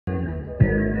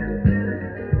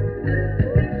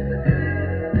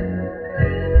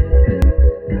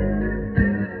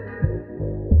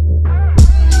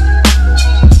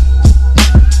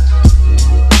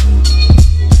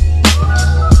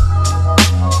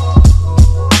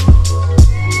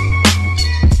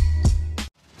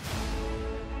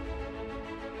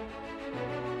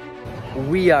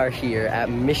We are here at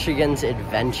Michigan's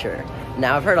Adventure.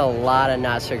 Now, I've heard a lot of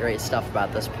not so great stuff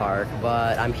about this park,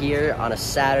 but I'm here on a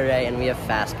Saturday and we have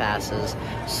fast passes,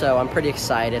 so I'm pretty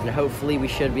excited, and hopefully we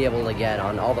should be able to get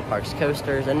on all the park's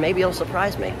coasters, and maybe it'll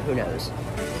surprise me. Who knows?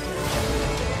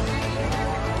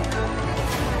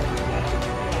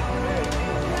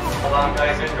 Hold on,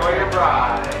 guys, enjoy your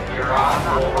ride. You're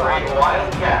on Wolverine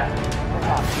Wildcat.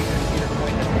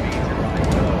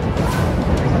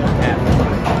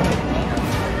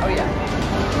 Oh yeah.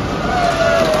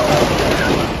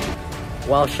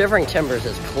 Well, Shivering Timbers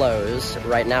is closed,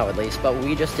 right now at least, but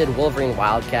we just did Wolverine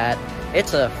Wildcat.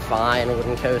 It's a fine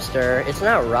wooden coaster. It's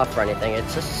not rough or anything,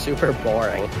 it's just super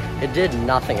boring. It did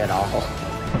nothing at all.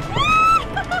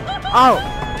 Oh!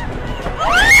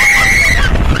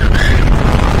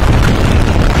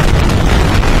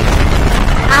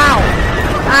 Ow!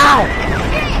 Ow!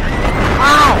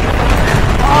 Oh!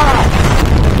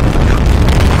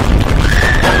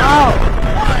 Oh!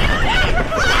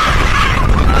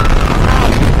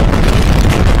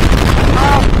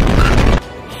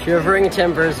 Shivering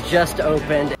Timbers just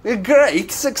opened. A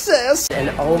great success! And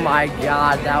oh my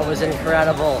god, that was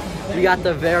incredible. We got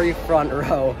the very front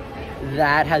row.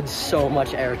 That had so much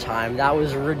airtime. That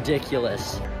was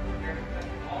ridiculous.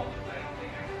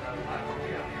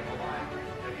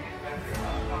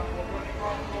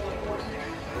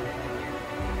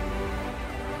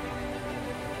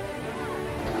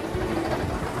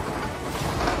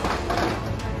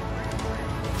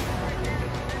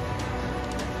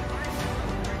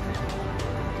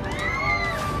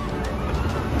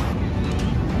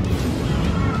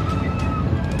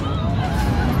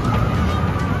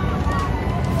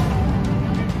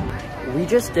 We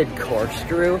just did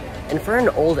Corkscrew, and for an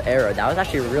old Arrow, that was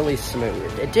actually really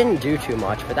smooth. It didn't do too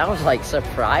much, but that was like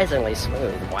surprisingly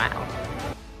smooth. Wow.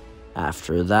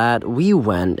 After that, we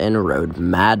went and rode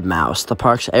Mad Mouse, the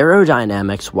park's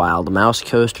aerodynamics wild mouse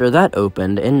coaster that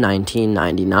opened in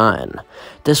 1999.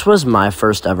 This was my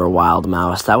first ever wild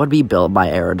mouse that would be built by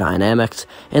Aerodynamics,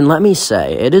 and let me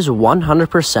say, it is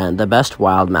 100% the best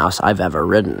wild mouse I've ever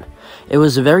ridden. It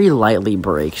was very lightly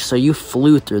braked, so you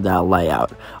flew through that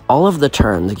layout. All of the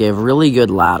turns gave really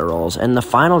good laterals, and the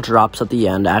final drops at the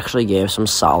end actually gave some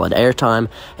solid airtime,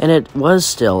 and it was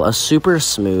still a super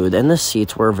smooth, and the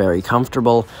seats were very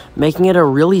comfortable, making it a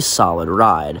really solid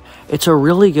ride. It's a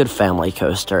really good family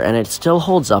coaster, and it still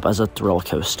holds up as a thrill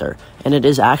coaster, and it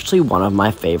is actually one of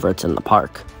my favorites in the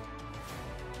park.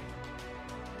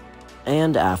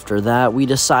 And after that, we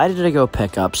decided to go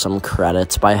pick up some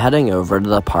credits by heading over to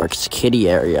the park's kiddie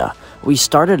area. We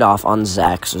started off on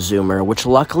Zach's Zoomer, which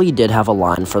luckily did have a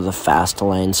line for the fast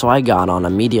lane, so I got on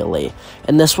immediately.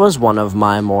 And this was one of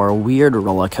my more weird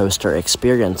roller coaster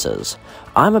experiences.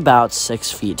 I'm about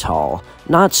 6 feet tall,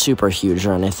 not super huge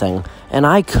or anything, and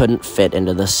I couldn't fit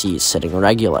into the seat sitting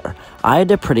regular. I had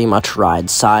to pretty much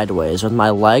ride sideways with my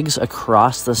legs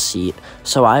across the seat,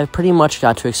 so I pretty much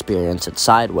got to experience it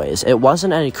sideways. It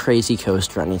wasn't any crazy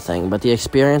coaster or anything, but the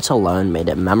experience alone made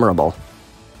it memorable.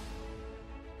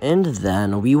 And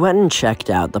then we went and checked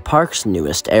out the park's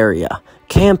newest area,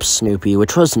 Camp Snoopy,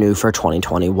 which was new for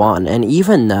 2021, and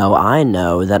even though I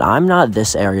know that I'm not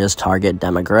this area's target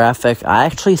demographic, I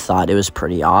actually thought it was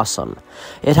pretty awesome.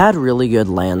 It had really good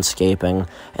landscaping,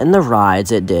 and the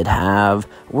rides it did have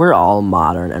were all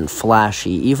modern and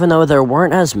flashy, even though there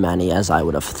weren't as many as I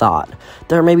would have thought.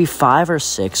 There are maybe 5 or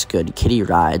 6 good kiddie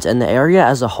rides, and the area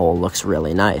as a whole looks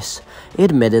really nice.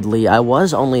 Admittedly, I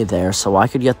was only there so I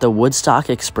could get the Woodstock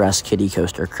Express kiddie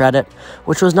coaster credit,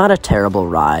 which was not a terrible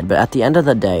ride, but at the end of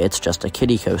the day, it's just a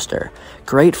kiddie coaster.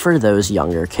 Great for those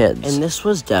younger kids. And this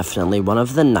was definitely one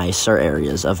of the nicer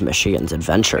areas of Michigan's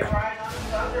Adventure.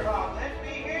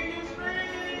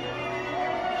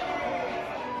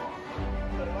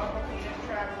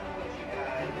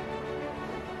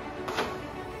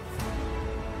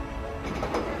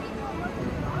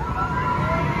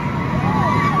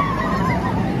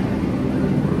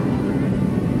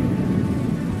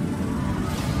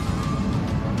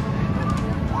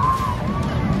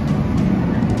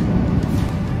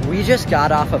 We just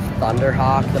got off of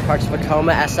Thunderhawk, the park's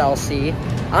Vekoma SLC.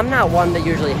 I'm not one to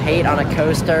usually hate on a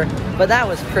coaster, but that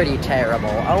was pretty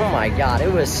terrible. Oh my god,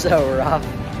 it was so rough.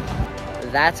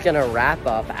 That's gonna wrap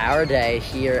up our day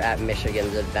here at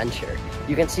Michigan's Adventure.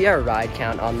 You can see our ride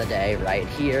count on the day right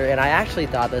here, and I actually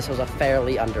thought this was a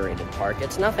fairly underrated park.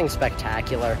 It's nothing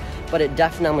spectacular, but it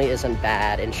definitely isn't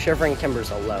bad, and Shivering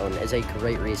Timbers alone is a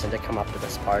great reason to come up to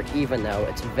this park, even though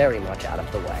it's very much out of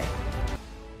the way.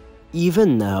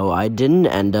 Even though I didn't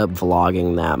end up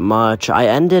vlogging that much, I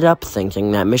ended up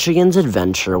thinking that Michigan's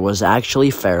Adventure was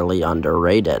actually fairly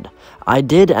underrated. I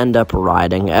did end up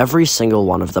riding every single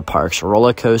one of the park's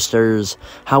roller coasters.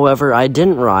 However, I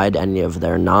didn't ride any of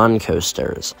their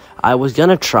non-coasters. I was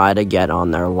gonna try to get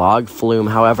on their log flume,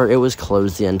 however it was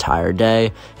closed the entire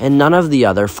day, and none of the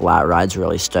other flat rides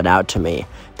really stood out to me.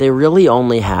 They really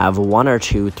only have 1 or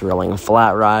 2 thrilling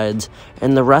flat rides,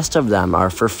 and the rest of them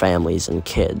are for families and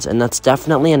kids, and that's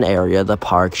definitely an area the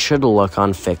park should look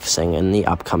on fixing in the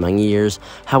upcoming years.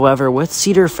 However, with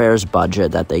Cedar Fair's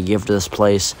budget that they give to this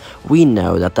place, we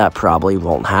know that probably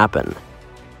won't happen.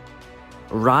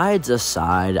 Rides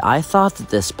aside, I thought that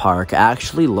this park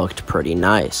actually looked pretty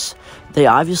nice. They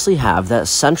obviously have that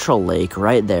central lake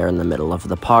right there in the middle of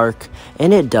the park,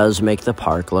 and it does make the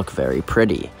park look very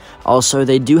pretty. Also,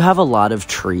 they do have a lot of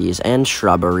trees and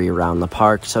shrubbery around the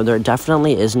park, so there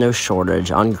definitely is no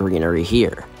shortage on greenery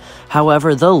here.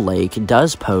 However, the lake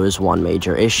does pose one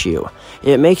major issue.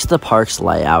 It makes the park's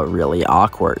layout really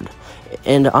awkward.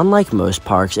 And unlike most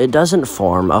parks, it doesn't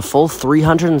form a full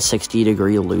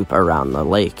 360-degree loop around the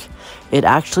lake. It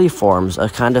actually forms a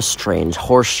kind of strange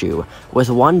horseshoe, with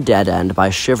one dead end by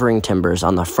Shivering Timbers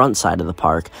on the front side of the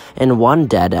park, and one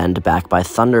dead end back by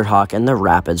Thunderhawk and the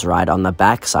Rapids ride on the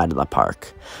back side of the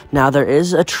park. Now, there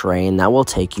is a train that will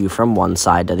take you from one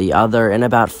side to the other in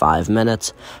about 5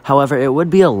 minutes. However, it would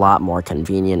be a lot more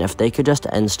convenient if they could just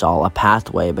install a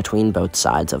pathway between both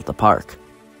sides of the park.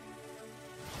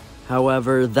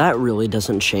 However, that really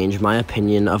doesn't change my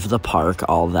opinion of the park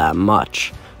all that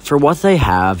much. For what they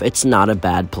have, it's not a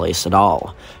bad place at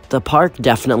all. The park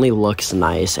definitely looks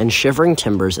nice, and Shivering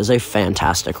Timbers is a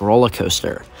fantastic roller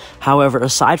coaster. However,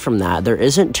 aside from that, there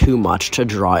isn't too much to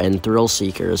draw in thrill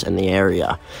seekers in the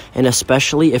area, and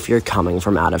especially if you're coming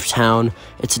from out of town,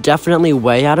 it's definitely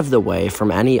way out of the way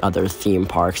from any other theme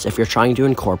parks if you're trying to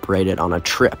incorporate it on a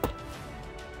trip.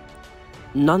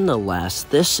 Nonetheless,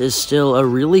 this is still a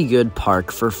really good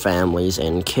park for families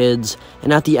and kids,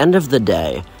 and at the end of the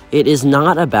day, it is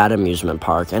not a bad amusement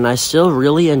park, and I still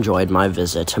really enjoyed my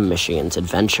visit to Michigan's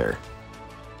Adventure.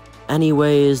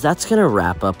 Anyways, that's gonna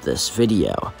wrap up this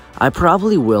video. I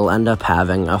probably will end up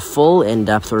having a full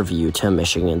in-depth review to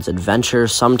Michigan's Adventure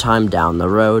sometime down the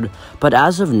road, but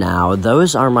as of now,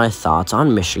 those are my thoughts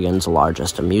on Michigan's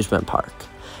largest amusement park.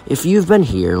 If you've been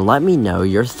here, let me know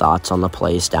your thoughts on the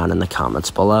place down in the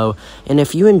comments below, and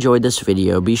if you enjoyed this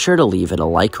video, be sure to leave it a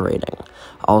like rating.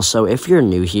 Also, if you're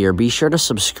new here, be sure to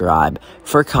subscribe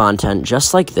for content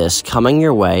just like this coming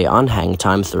your way on Hang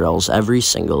Time Thrills every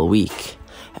single week.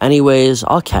 Anyways,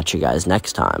 I'll catch you guys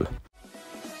next time.